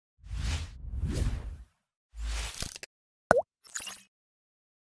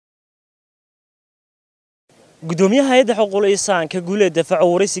gudoomiyaha hay'adda xuquuqul insaanka Guuleed dafac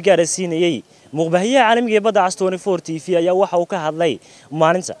waraysi gaarsiinayay muqbahiyaha caalamiga ee Badacas 24 TV ayaa waxa uu ka hadlay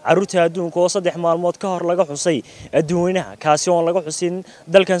maalinta caruurta adduunka oo 3 maalmood ka hor laga xusay adduunweynaha kaasi oo laga xusin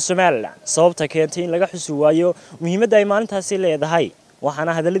dalkan Somali sababta keentay in laga xusi waayo muhiimadda ay maalintaasi leedahay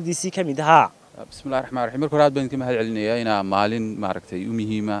waxaana hadaladiisii kamid ahaa bismillaahir rahmaanir rahiim marka hore aad baan ka mahad celinayaa ina maalin maaragtay u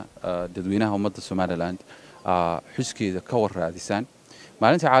muhiima dadweynaha ummadda Somaliland xuskeeda ka waraadisaan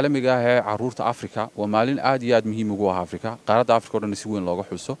maalinta caalamiga ah ee caruurta Afrika waa maalin aad iyo aad muhiim ugu ah Afrika qaaradda Afrika oo dhan si weyn looga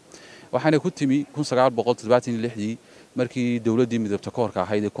xuso waxaana ku timi 1976 markii dawladdii midabta koorka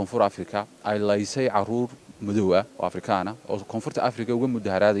ahayd ee Koonfur Afrika ay laysay caruur madow ah oo Afrikaana oo Koonfurta Afrika uga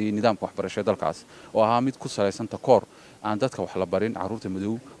mudaharaadayay nidaamka waxbarashada dalkaas oo ahaa mid ku saleysan takoor aan dadka wax la barin caruurta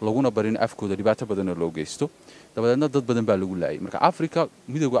madow laguna barin afkooda dhibaato badan oo loo geysto dabadeedna dad badan baa lagu laayay marka Afrika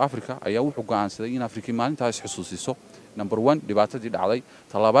midowga Afrika ayaa wuxuu go'aansaday in Afrika maalintaas xusuusiso number 1 dhibaatadii dhacday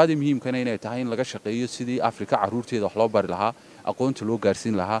talabaadii muhiimkana inay tahay in laga shaqeeyo sidii Afrika caruurteeda wax loo bari lahaa aqoonta loo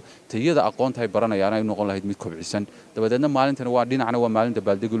gaarsiin lahaa tayada aqoonta ay baranayaan ay noqon lahayd mid kobcisan dabadeedna maalintan waa dhinacna waa maalinta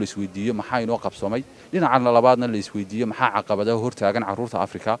baaldego la isweydiiyo maxaa inoo qabsoomay dhinacna labaadna la isweydiiyo maxaa caqabadaha hortaagan caruurta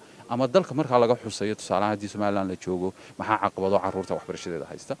Afrika ama dalka marka laga xusayo tusaalaha hadii Somaliland la joogo maxaa caqabado caruurta waxbarashadeeda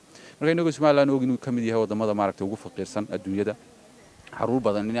haysta marka inagu Somaliland oo inuu kamid yahay wadamada maaragtay ugu faqiirsan adduunyada caruur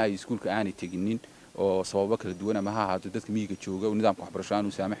badan in ay iskuulka aanay teginin oo sababo kala duwan ama ha ahaato dadka miyiga jooga oo nidaamka waxbarasho aan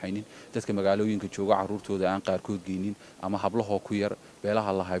u saamaxaynin dadka magaalooyinka jooga caruurtooda aan qaarkood geynin ama hablaha ku yar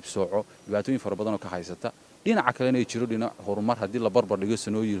beelaha la haybsooco dhibaatooyin fara badan oo ka haysata dhinaca kale ay jiro dhinac horumar hadii la barbar dhigo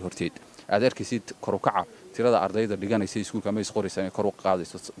sanooyin horteed aad arkaysid kor u kaca tirada ardayda dhiganaysa iskuulka ama isqoraysa kor u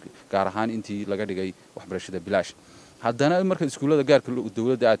qaadayso gaar ahaan intii laga dhigay waxbarashada bilaash haddana marka iskuulada gaarka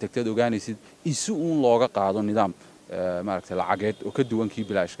dawladda aad tagtay ogaanaysid isu uun looga qaado nidaam maaragtay lacageed oo ka duwankii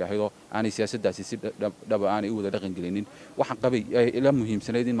bilaashka ahayd oo aanay siyaasaddaasi si dhab aanay u wada dhaqan gelinin waxaan qabay ila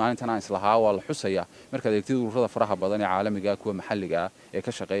muhiimsanayd in maalintan aan islahaa waa la xusayaa marka adeegtida ururada faraha badan ee caalamiga kuwa maxalliga ah ee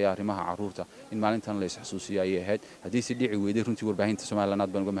ka shaqeeya arrimaha caruurta in maalintan la isxasuusiyo ay ahayd haddii si dhici weyday runtii warbaahinta Somaliland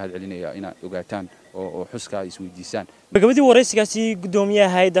aad baan uga mahad celinayaa inaad ogaataan oo xuska ay isweydiisaan gabadhii waraysigaasi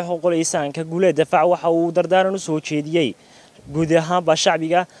gudoomiyaha hay'adda xuquuqul insaanka Guuleed dafac waxa uu dardaaran u soo jeediyay guud ahaan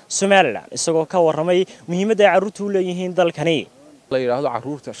shacbiga Somaliland isagoo ka waramay muhiimadda ay caruurtu u leeyihiin dalkani la yiraahdo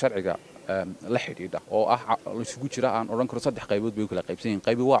caruurta sharciga la xidhiidha oo ah isugu jira aan oran karo 3 qaybood bay kala qaybsan yihiin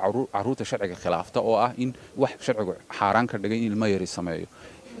qaybi waa caruurta sharciga khilaafta oo ah in wax sharcigu xaraan ka dhigay in ilmo yar sameeyo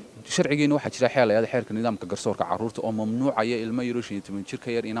sharcigeena waxa jira xeeladaha xeerka nidaamka garsoorka caruurta oo mamnuucaya ilmo yar oo 18 jir ka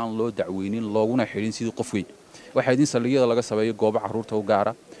yar inaan loo dacweynin looguna xidhin sidii qof weyn waxa idin saliyada laga sameeyo goobo caruurta u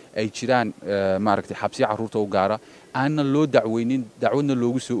gaara ay jiraan maaragtay xabsi caruurta u gaara aan loo dacweynin dacwadna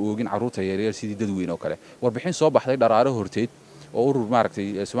loogu soo oogin caruurta yaryar sidii dad weyn oo kale warbixin soo baxday dharaaro horteed oo urur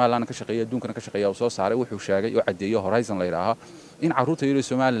maaragtay Somaliland ka shaqeeya adduunka ka shaqeeya oo soo saaray wuxuu sheegay oo cadeeyo Horizon la yiraahdo in caruurta yaryar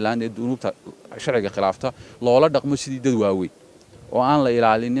Somaliland ee dunuubta sharciga khilaafta loola dhaqmo sidii dad waaweyn oo aan la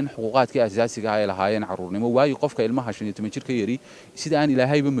ilaalinin xuquuqaadka asaasiga ah ee lahaayeen caruurnimo waayo qofka ilmaha 15 jir ka yari sida aan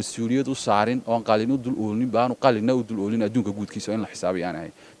ilaahayba mas'uuliyad u saarin oo aan qalin u dul oolin baan qalina u dul oolin adduunka guudkiisa in la xisaabiyo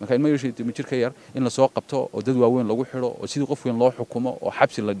aanahay marka ilmaha 15 jir ka yar in la soo qabto oo dad waaweyn lagu xiro oo sidii qof weyn loo xukumo oo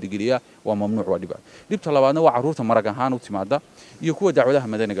xabsi la digriya waa mamnuuc waa dhibta labaadna waa caruurta marag ahaan u timaada iyo kuwa dacwadaha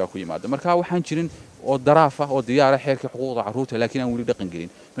madaniga ku yimaada marka waxaan jirin oo daraafa oo diyaar ah xeerka xuquuqda caruurta laakiin aan wali dhaqan gelin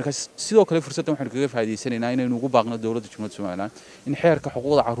marka sidoo kale fursaddan waxaan kaga faa'iideysanaynaa inaynu ugu baaqno dawladda Jumhuriyadda Somaliland in xeerka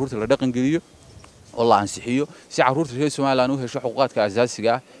xuquuqda caruurta la dhaqan geliyo oo la ansixiyo si caruurta reer Somaliland u hesho xuquuqaadka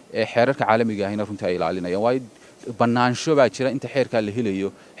asaasiga ah ee xeerarka caalamiga ah in runtii ay ilaalinayaan way banaansho baa jira inta xeerka la helayo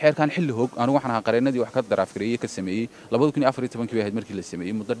xeerkan xilli hoog anigu waxaan ahaa qareenadii wax ka daraafgareeyay ka sameeyay 2014 bay ahayd markii la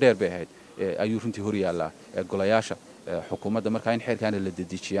sameeyay muddo dheer bay ahayd ayuu runtii hor yaala golayaasha xukuumadda marka in xeerkan la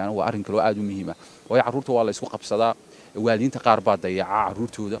dedejiyaan waa arrin kale oo aad u muhiim ah way caruurta waa la isku qabsadaa waalidiinta qaar baa dayaca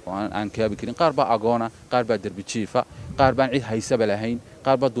caruurtooda oo aan kaabi karin qaar baa agoona qaar baa darbi jiifa qaar baan cid haysaba lahayn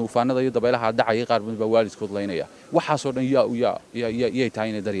qaar baa duufaanada iyo dabaylaha dhacay qaar baa waalidkood leynaya waxaas oo dhan yaa tahay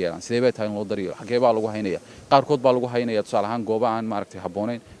inay daryeelaan sidee bay tahay in loo daryeelo xagee baa lagu haynaya qaarkood baa lagu haynaya tusaale ahaan goobo aan maaragtay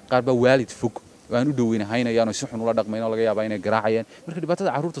haboonayn qaar baa waalid fog waan u dhaweynahaynayaan oo si xun ula dhaqmayno laga yaabaa inay garaacayaan marka dhibaatada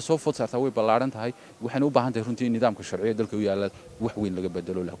caruurta soo food saartaa way ballaaran tahay waxaan u baahan tahay runtii nidaamka sharciga dalka u yaala wax weyn laga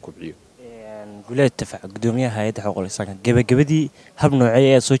bedelo la kobciyo Guuleed dafac gudoomiyaha hay'adda xuquuqul insaanka gabagabadii hab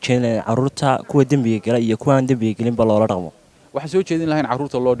noocee ay soo jeedinayaan caruurta kuwa dambiga gala iyo kuwa aan dambiga galin ba loola dhaqmo waxaan soo jeedin lahayn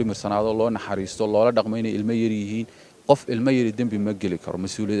caruurta loo dhimirsanaado loo naxariisto loola dhaqmo inay ilmo yar yihiin qof ilmo yar dambi ma geli karo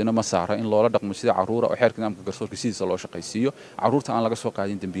mas'uuliyadna ma saara in loola dhaqmo sida caruura oo xeerka nidaamka garsoorka sidiisa loo shaqaysiiyo caruurta aan laga soo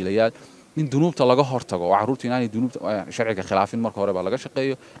qaadin dambiilayaal in dunuubta laga hortago oo caruurta inaanay dunuubta sharciga khilaafin marka hore baa laga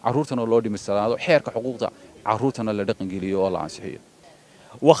shaqeeyo caruurtana loo dhimirsanaado xeerka xuquuqda caruurtana la dhaqan geliyo oo la ansixiyo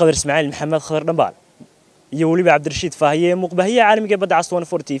وخضر إسماعيل محمد خضر دنبال يولي عبد الرشيد فهي مقبهية عالمية بدعس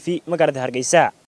 24 TV مقالة هرقيساء